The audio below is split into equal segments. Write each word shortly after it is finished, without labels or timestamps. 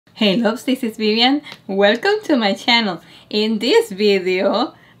Hey loves, this is Vivian. Welcome to my channel. In this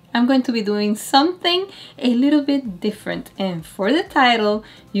video, I'm going to be doing something a little bit different. And for the title,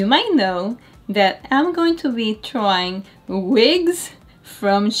 you might know that I'm going to be trying wigs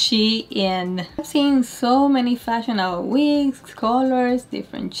from Shein. I've seen so many fashionable wigs, colors,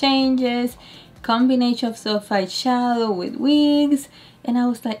 different changes, combinations of eyeshadow with wigs. And I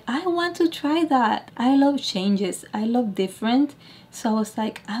was like, I want to try that. I love changes. I love different. So I was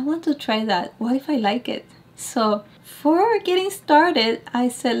like, I want to try that. What if I like it? So for getting started, I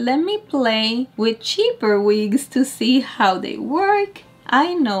said, let me play with cheaper wigs to see how they work.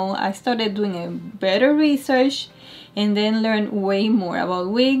 I know I started doing a better research and then learned way more about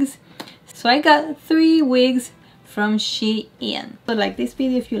wigs. So I got 3 wigs from Shein. So like this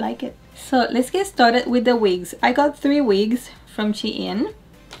video if you like it. So let's get started with the wigs. I got 3 wigs from Shein.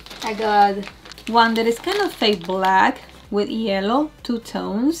 I got one that is kind of fake black with yellow, 2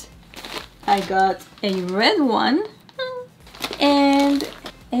 tones. I got a red one and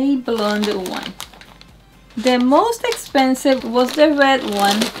a blonde one. The most expensive was the red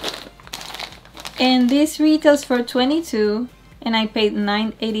one, and this retails for $22 and I paid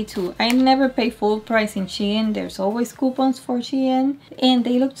 $9.82. I never pay full price in Shein. There's always coupons for Shein, and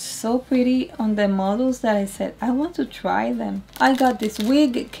they looked so pretty on the models that I said I want to try them. I got this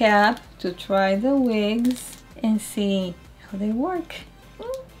wig cap to try the wigs and see how they work.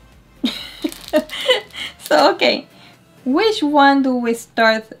 So okay, which one do we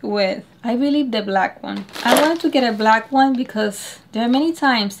start with? I believe the black one. I wanted to get a black one because there are many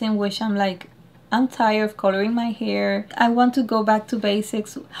times in which I'm like, I'm tired of coloring my hair. I want to go back to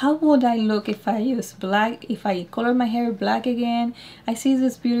basics. How would I look if I use black, if I color my hair black again? I see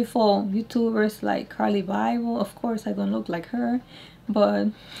these beautiful YouTubers like Carly Bible. Of course, I don't look like her, but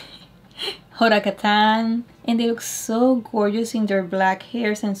Horakatan, and they look so gorgeous in their black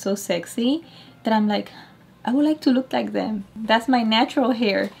hairs and so sexy that I'm like, I would like to look like them. That's my natural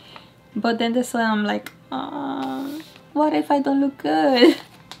hair. But then this one I'm like, what if I don't look good?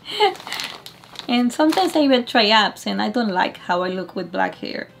 And sometimes I even try apps and I don't like how I look with black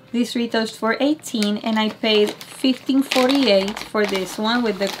hair. This retails for $18 and I paid $15.48 for this one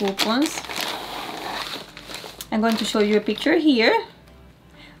with the coupons. I'm going to show you a picture here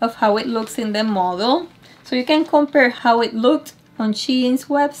of how it looks in the model, so you can compare how it looked on Shein's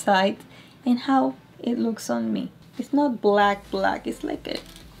website and how it looks on me. It's not black, it's like a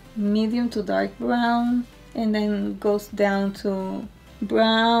medium to dark brown and then goes down to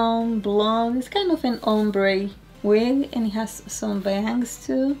brown, blonde. It's kind of an ombre wig and it has some bangs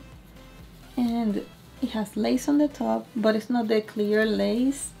too, and it has lace on the top, but it's not the clear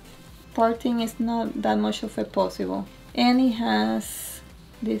lace. Parting is not that much of a possible, and it has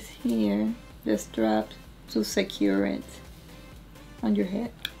this here, the strap to secure it on your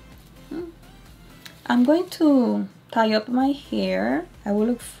head. I'm going to tie up my hair. I will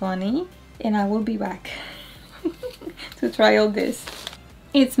look funny and I will be back to try all this.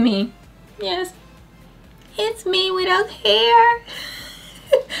 It's me. Yes, it's me without hair.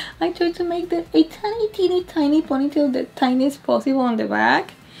 I tried to make a tiny ponytail, the tiniest possible on the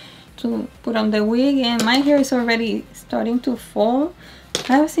back to put on the wig, and my hair is already starting to fall.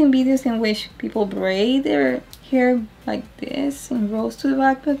 I've seen videos in which people braid their hair like this in rows to the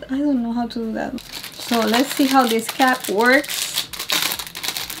back, but I don't know how to do that. So let's see how this cap works.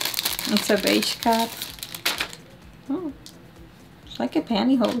 It's a beige cap. Oh, it's like a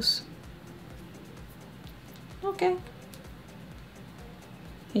pantyhose. Okay,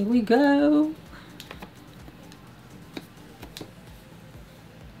 here we go.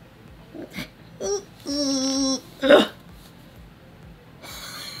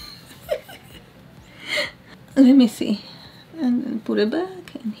 Let me see, and then put it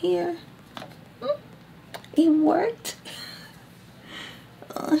back in here. It worked.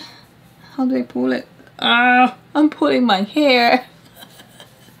 How do I pull it? I'm pulling my hair.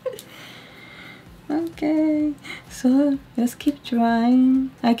 Okay, so let's keep trying.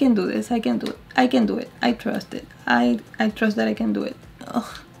 I can do this. I can do it. I can do it. I trust it. I trust that I can do it.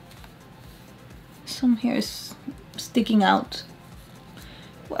 Ugh. Some hair is sticking out.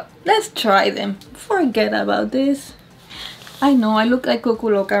 Well, let's try them. Forget about this. I know I look like Cuckoo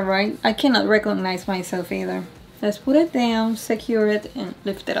Loca, right? I cannot recognize myself either. Let's put it down, secure it, and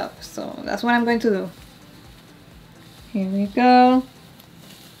lift it up. So that's what I'm going to do. Here we go.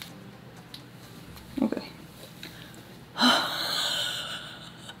 Okay.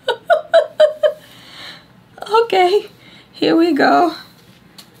 Okay, here we go.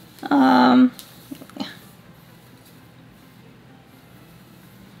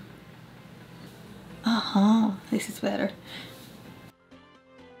 This is better.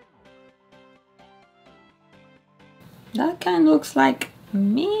 That kind of looks like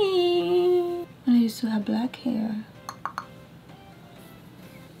me. I used to have black hair.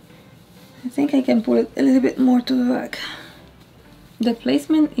 I think I can pull it a little bit more to the back. The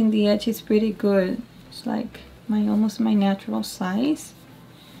placement in the edge is pretty good. It's like almost my natural size,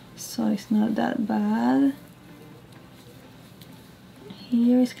 so it's not that bad.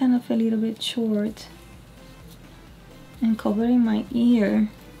 Here is kind of a little bit short, and covering my ear.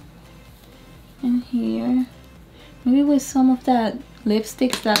 And here, maybe with some of that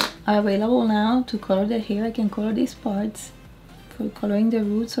lipsticks that are available now to color the hair, I can color these parts for coloring the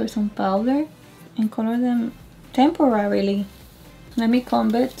roots, or some powder, and color them temporarily. Let me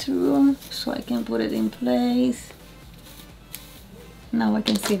comb it through so I can put it in place. Now I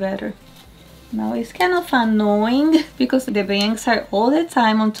can see better. Now it's kind of annoying because the bangs are all the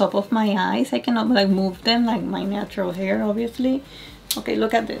time on top of my eyes. I cannot like move them like my natural hair, obviously. Okay,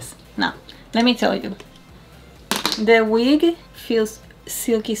 look at this. Now, let me tell you. The wig feels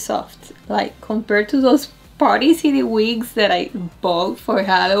silky soft. Like compared to those Party City wigs that I bought for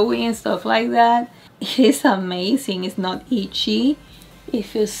Halloween and stuff like that. It is amazing. It's not itchy. It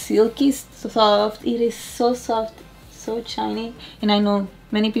feels silky soft. It is so soft, so shiny. And I know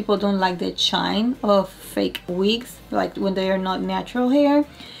many people don't like the shine of fake wigs, like when they are not natural hair.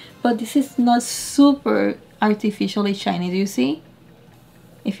 But this is not super artificially shiny. Do you see?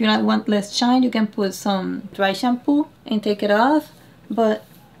 If you want less shine, you can put some dry shampoo and take it off. But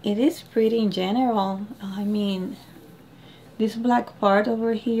it is pretty in general. I mean, this black part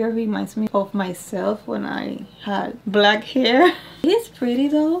over here reminds me of myself when I had black hair. It is pretty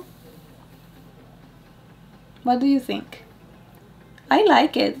though. What do you think? I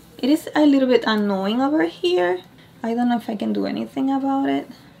like it. It is a little bit annoying over here. I don't know if I can do anything about it.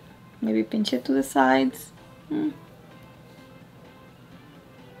 Maybe pinch it to the sides.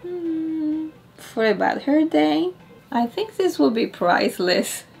 For a bad hair day, I think this will be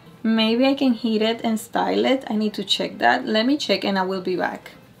priceless. Maybe I can heat it and style it. I need to check that. Let me check and I will be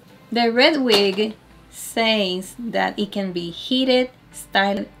back. The red wig says that it can be heated,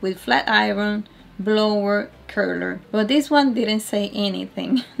 styled with flat iron, blower, curler. But this one didn't say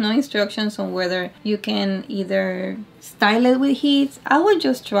anything. No instructions on whether you can either style it with heat. I will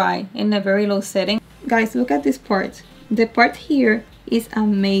just try in a very low setting. Guys, look at this part. The part here is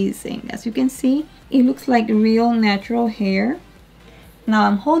amazing. As you can see, it looks like real natural hair. Now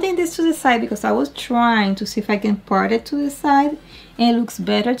I'm holding this to the side because I was trying to see if I can part it to the side, and it looks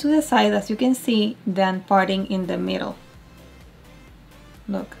better to the side, as you can see, than parting in the middle.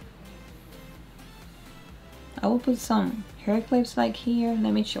 Look. I will put some hair clips like here.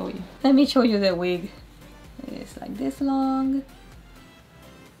 Let me show you. Let me show you the wig. It's like this long.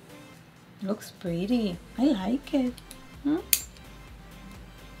 Looks pretty. I like it.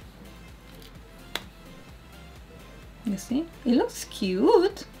 You see? It looks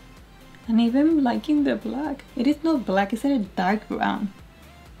cute. And even liking the black. It is not black, it's a dark brown.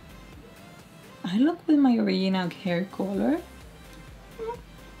 I look with my original hair color.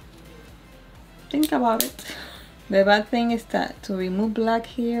 Think about it. The bad thing is that to remove black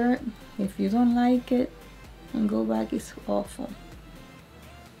hair, if you don't like it and go back, it's awful.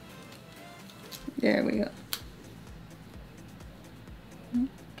 There we go. You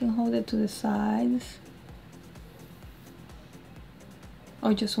can hold it to the sides.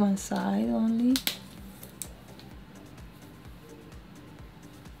 Or just one side only.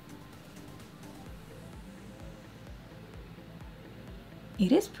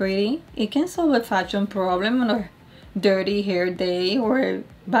 It is pretty. It can solve a fashion problem on a dirty hair day or a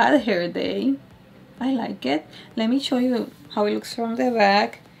bad hair day. I like it. Let me show you how it looks from the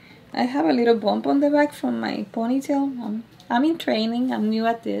back. I have a little bump on the back from my ponytail. I'm in training. I'm new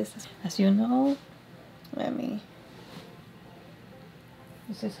at this, as you know.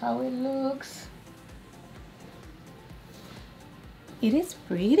 This is how it looks. It is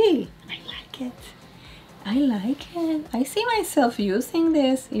pretty. I like it. I like it. I see myself using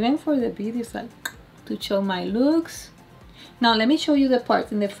this even for the videos, like to show my looks. Now let me show you the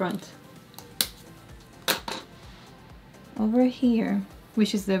part in the front. Over here,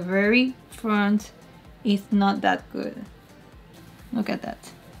 which is the very front, is not that good. Look at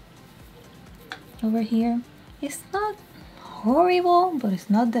that. Over here, it's not horrible, but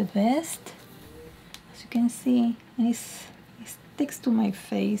it's not the best, as you can see, and it sticks to my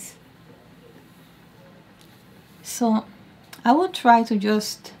face. So I will try to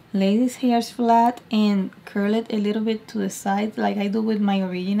just lay these hairs flat and curl it a little bit to the side, like I do with my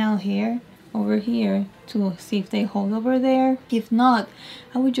original hair over here, to see if they hold over there. If not,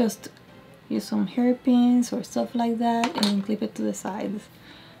 I would just use some hairpins or stuff like that and clip it to the sides.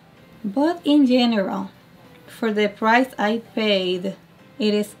 But in general, for the price I paid,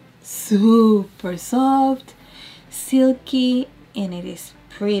 it is super soft, silky, and it is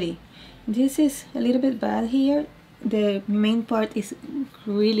pretty. This is a little bit bad here. The main part is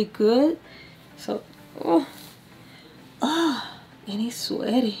really good. So, oh, and it's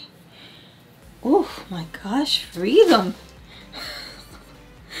sweaty. Oh my gosh, freedom.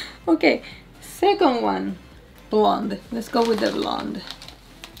 Okay, second one, blonde. Let's go with the blonde.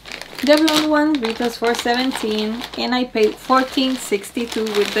 The blonde one retails for $17 and I paid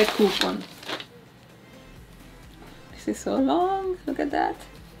 $14.62 with the coupon. This is so long, look at that.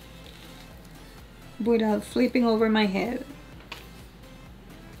 Without flipping over my head.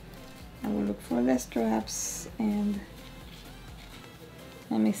 I will look for the straps and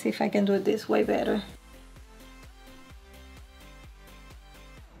let me see if I can do it this way better.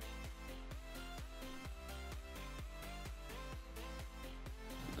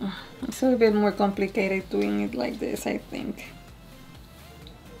 It's a little bit more complicated doing it like this, I think.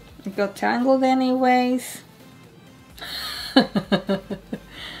 It got tangled anyways.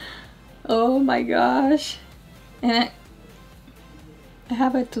 Oh my gosh. And I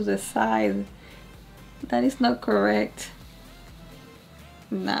have it to the side. That is not correct.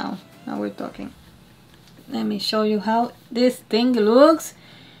 Now we're talking. Let me show you how this thing looks.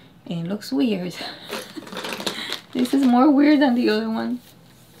 It looks weird. This is more weird than the other one.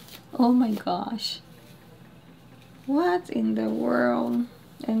 Oh my gosh. What in the world?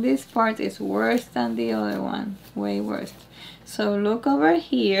 And this part is worse than the other one. Way worse. So look over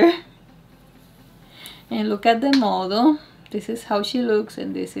here. And look at the model. This is how she looks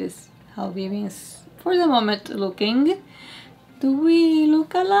and this is how Vivian's for the moment looking. Do we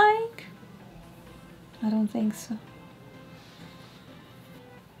look alike? I don't think so.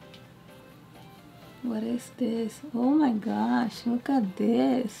 What is this? Oh my gosh, look at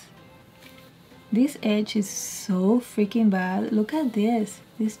this. This edge is so freaking bad. Look at this.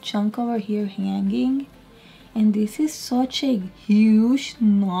 This chunk over here hanging. And this is such a huge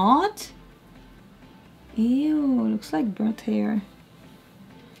knot. Ew, looks like burnt hair.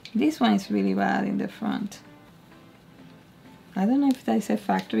 This one is really bad in the front. I don't know if that's a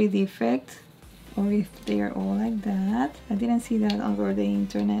factory defect or if they're all like that. I didn't see that over the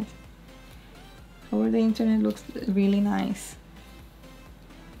internet. Over the internet looks really nice.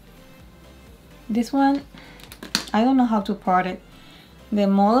 This one, I don't know how to part it. The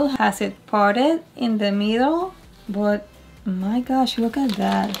model has it parted in the middle, but my gosh, look at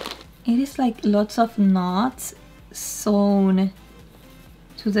that. It is like lots of knots sewn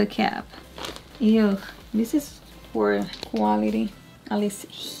to the cap. Ew, this is poor quality. At least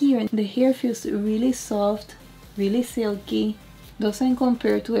here, the hair feels really soft, really silky. Doesn't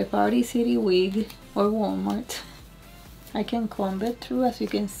compare to a Party City wig or Walmart. I can comb it through, as you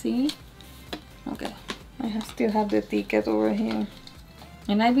can see. Okay, still have the ticket over here.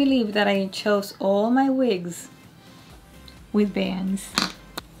 And I believe that I chose all my wigs with bangs.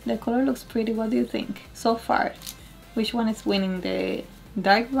 The color looks pretty. What do you think so far? Which one is winning, the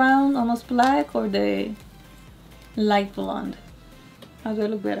dark brown, almost black, or the light blonde? How do I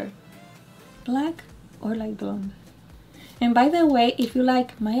look better? Black or light blonde? And by the way, if you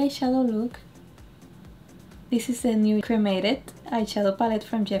like my eyeshadow look, this is the new cremated eyeshadow palette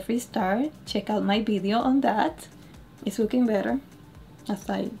from Jeffree Star. Check out my video on that. It's looking better as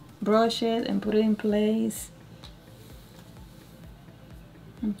I brush it and put it in place.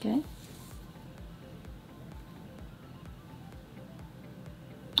 Okay.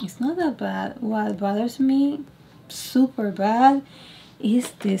 It's not that bad. What bothers me super bad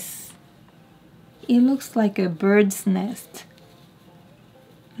is this. It looks like a bird's nest.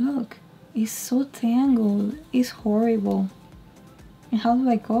 Look, it's so tangled. It's horrible. And how do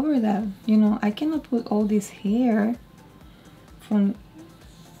I cover that? You know, I cannot put all this hair from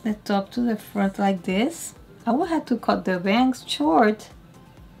the top to the front like this. I will have to cut the bangs short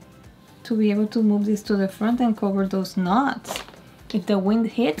to be able to move this to the front and cover those knots. If the wind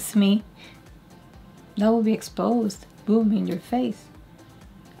hits me, that will be exposed. Boom, in your face.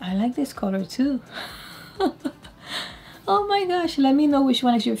 I like this color too. Oh my gosh, let me know which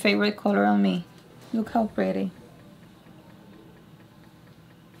one is your favorite color on me. Look how pretty.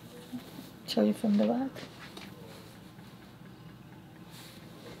 Show you from the back.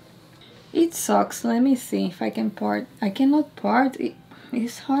 It sucks. Let me see if I can part. I cannot part.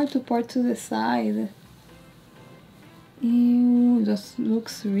 It's hard to part to the side. Ew, this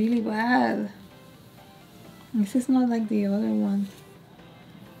looks really bad. This is not like the other one.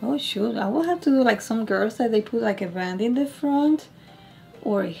 Oh shoot, I will have to do like some girls that they put like a band in the front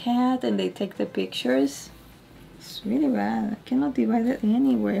or a hat and they take the pictures. It's really bad. I cannot divide it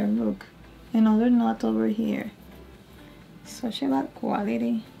anywhere. Look. another knot over here. Such a bad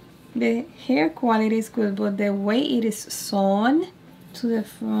quality. The hair quality is good, but the way it is sewn to the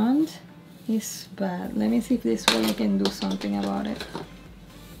front is bad. Let me see if this way I can do something about it.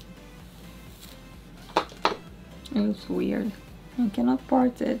 It looks weird. I cannot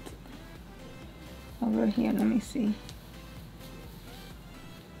part it. Over here, let me see.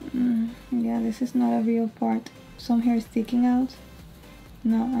 Yeah, this is not a real part. Some hair sticking out.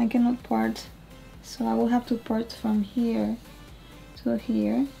 No, I cannot part. So I will have to part from here to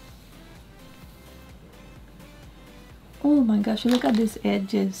here. Oh my gosh, look at these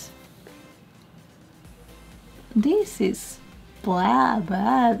edges. This is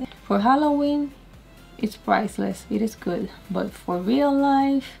bad. For Halloween, it's priceless. It is good. But for real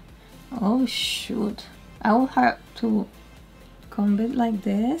life, oh shoot. I will have to comb it like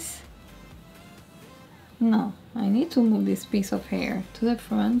this. No, I need to move this piece of hair to the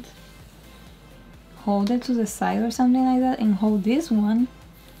front. Hold it to the side or something like that, and hold this one.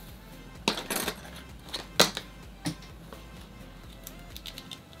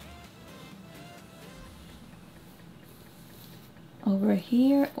 Over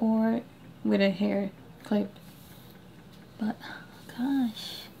here or with a hair clip. But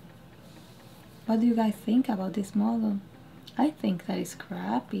gosh, what do you guys think about this model? I think that is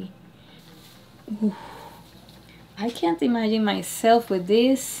crappy. Oof. I can't imagine myself with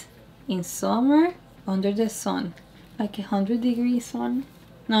this in summer under the sun, like 100-degree sun.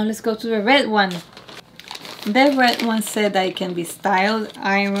 Now let's go to the red one. The red one said that it can be styled,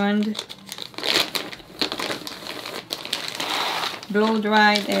 ironed, blow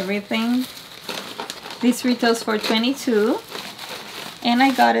dried, everything. This retails for $22 and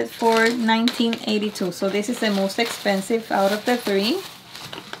I got it for $19.82. So this is the most expensive out of the three.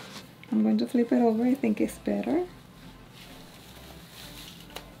 I'm going to flip it over. I think it's better.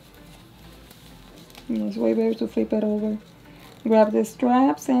 It's way better to flip it over. Grab the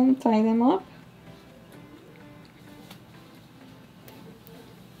straps and tie them up.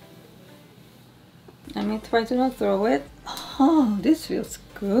 Let me try to not throw it. Oh, this feels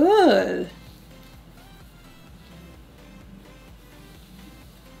good.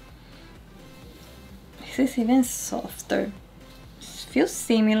 This is even softer. It feels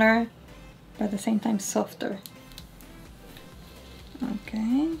similar, but at the same time softer.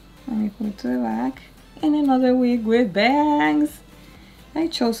 Okay, let me put it to the back. And another wig with bangs. I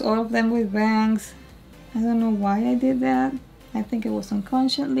chose all of them with bangs. I don't know why I did that. I think it was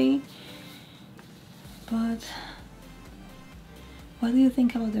unconsciously. But what do you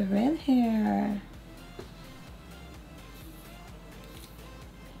think about the red hair?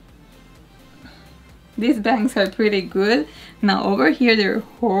 These bangs are pretty good. Now over here they're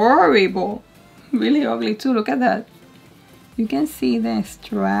horrible. Really ugly too, look at that. You can see the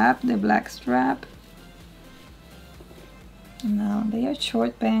strap, the black strap. Now they are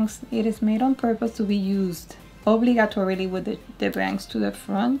short bangs. It is made on purpose to be used obligatorily with the bangs to the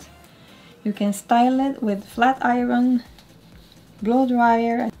front. You can style it with flat iron, blow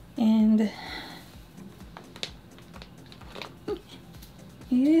dryer, and it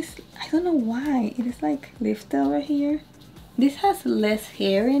is, I don't know why, it is like lifted over here. This has less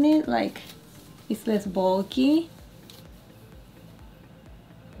hair in it, like it's less bulky.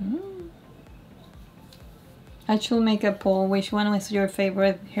 I should make a poll. Which one was your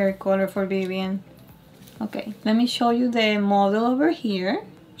favorite hair color for Vivian? Okay, let me show you the model over here,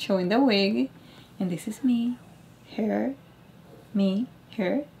 showing the wig. And this is me. Hair, me,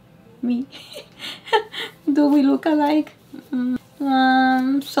 hair, me. Do we look alike?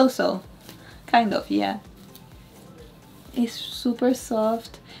 So. Kind of, yeah. It's super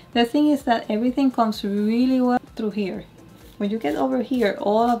soft. The thing is that everything comes really well through here. When you get over here,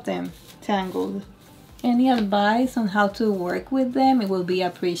 all of them tangled. Any advice on how to work with them, it will be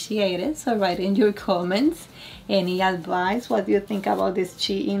appreciated. So write in your comments. Any advice? What do you think about these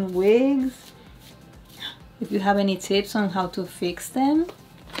Shein wigs? If you have any tips on how to fix them.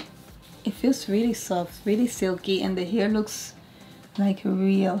 It feels really soft, really silky, and the hair looks like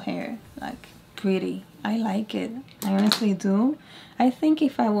real hair, like pretty. I like it. I honestly do. I think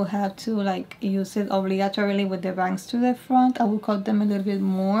if I will have to like use it obligatorily with the bangs to the front, I will cut them a little bit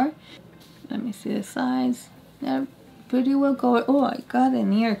more. Let me see the size. They're pretty well covered. Oh, I got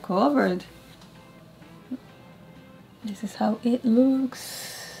an ear covered. This is how it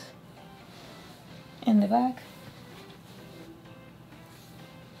looks in the back.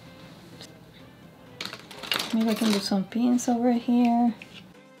 Maybe I can do some pins over here.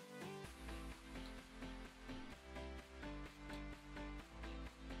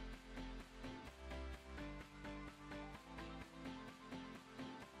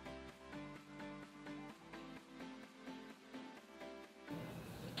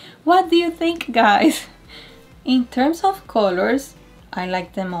 What do you think, guys? In terms of colors, I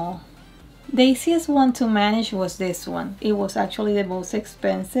like them all. The easiest one to manage was this one. It was actually the most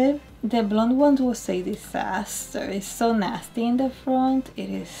expensive. The blonde one was a disaster. It's so nasty in the front. It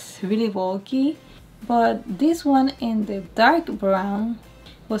is really bulky. But this one in the dark brown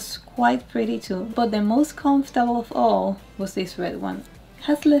was quite pretty too. But the most comfortable of all was this red one.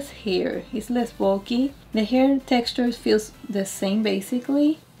 Has less hair. It's less bulky. The hair texture feels the same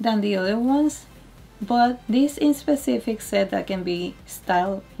basically than the other ones. But this in specific said that can be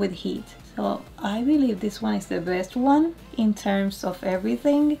styled with heat. So I believe this one is the best one in terms of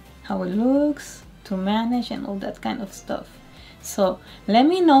everything, how it looks, to manage and all that kind of stuff. So let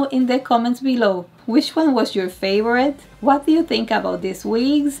me know in the comments below which one was your favorite. What do you think about these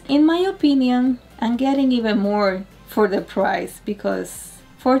wigs? In my opinion, I'm getting even more for the price because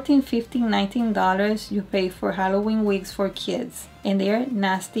 $14, $15, $19 you pay for Halloween wigs for kids and they're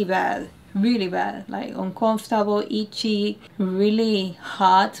nasty bad. Really bad, like uncomfortable, itchy, really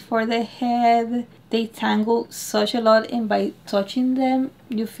hot for the head. They tangle such a lot and by touching them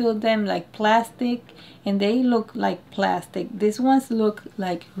you feel them like plastic and they look like plastic. These ones look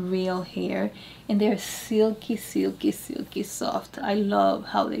like real hair and they're silky, silky, silky soft. I love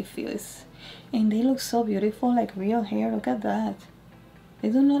how they feel and they look so beautiful like real hair. Look at that. They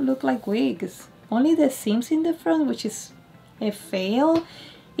do not look like wigs. Only the seams in the front, which is a fail.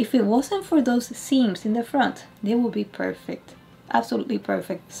 If it wasn't for those seams in the front, they would be perfect. Absolutely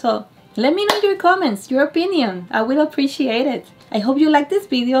perfect. So let me know your comments, your opinion. I will appreciate it. I hope you liked this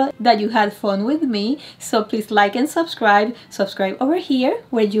video, that you had fun with me. So please like and subscribe. Subscribe over here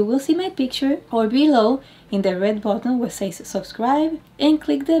where you will see my picture or below in the red button where it says subscribe and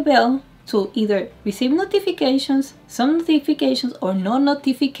click the bell to either receive notifications, some notifications or no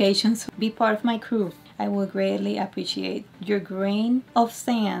notifications. Be part of my crew. I will greatly appreciate your grain of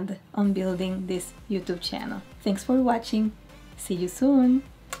sand on building this YouTube channel. Thanks for watching. See you soon.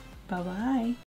 Bye bye.